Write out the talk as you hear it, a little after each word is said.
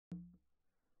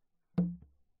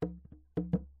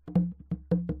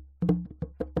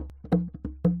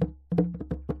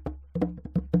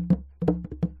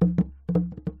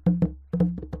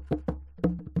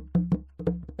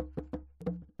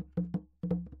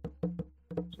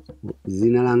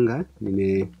Zina langa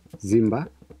nine Zimba,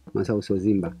 Masauso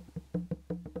Zimba.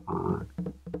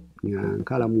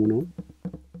 Nkala muno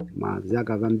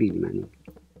mazaka vambili mani.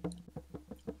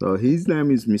 So his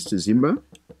name is Mr. Zimba.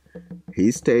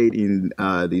 He stayed in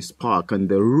this park, and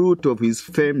the root of his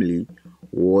family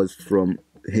was from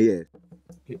here.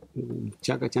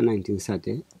 Chaka cha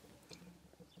 1930.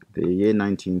 The year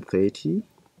 1930.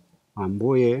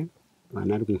 Amboye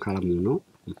anali kunkhala muno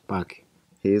park.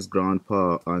 His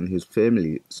grandpa and his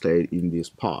family stayed in this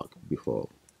park before.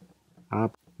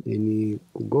 Ni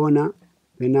kugona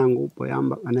penangu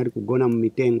poyamba anali kugona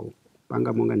mumitengo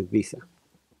panga monga ni visa.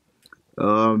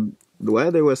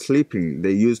 While they were sleeping,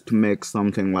 they used to make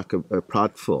something like a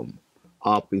platform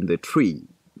up in the tree,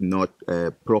 not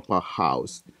a proper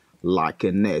house, like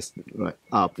a nest, right,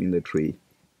 up in the tree.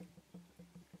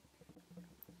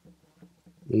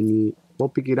 Ni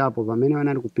popikirapo pamene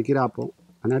wanali kupikirapo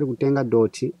anali kutenga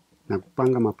doti na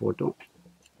kupanga mapoto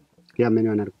kia amene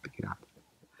wanali kupikirapo.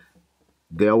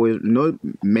 There were no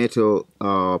metal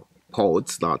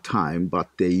pots that time, but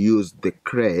they used the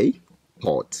clay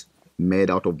pots made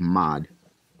out of mud.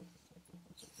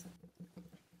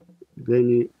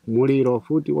 Then muliro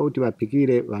futi wauti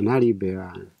wapikire wanalibe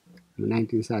wa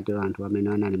 1930 wantu wamene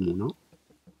wanali muno.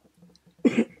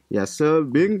 Yeah, so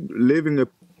living a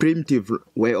primitive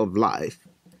way of life,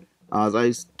 as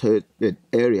I stated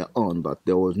earlier on, that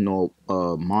there was no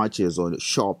markets or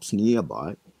shops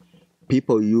nearby.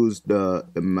 People used the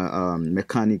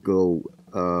mechanical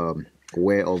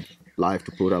way of life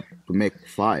to make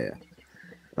fire,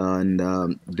 and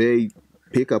they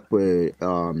pick up a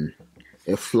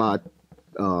flat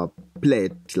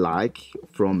plate like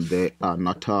from the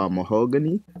Natal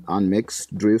mahogany and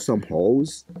drill some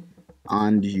holes,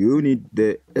 and you need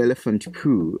the elephant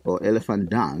poo or elephant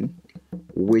dung,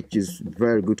 which is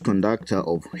very good conductor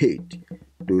of heat,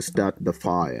 to start the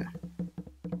fire.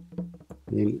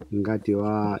 Ngati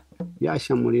wa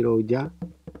yasha muliro uja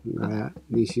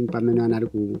nishimpa mene anali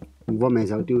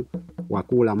kuvomeza kuti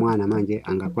wakula mwana manje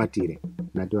angakwatire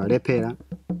ngati walepera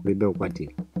kulibe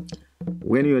ukwatire.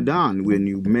 When you're done, when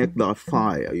you make that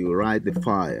fire, you light the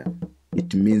fire,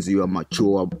 it means you are a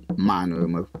mature man or a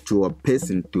mature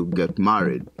person to get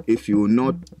married. If you will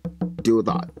not do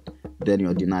that, then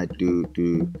you're denied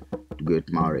to get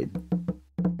married.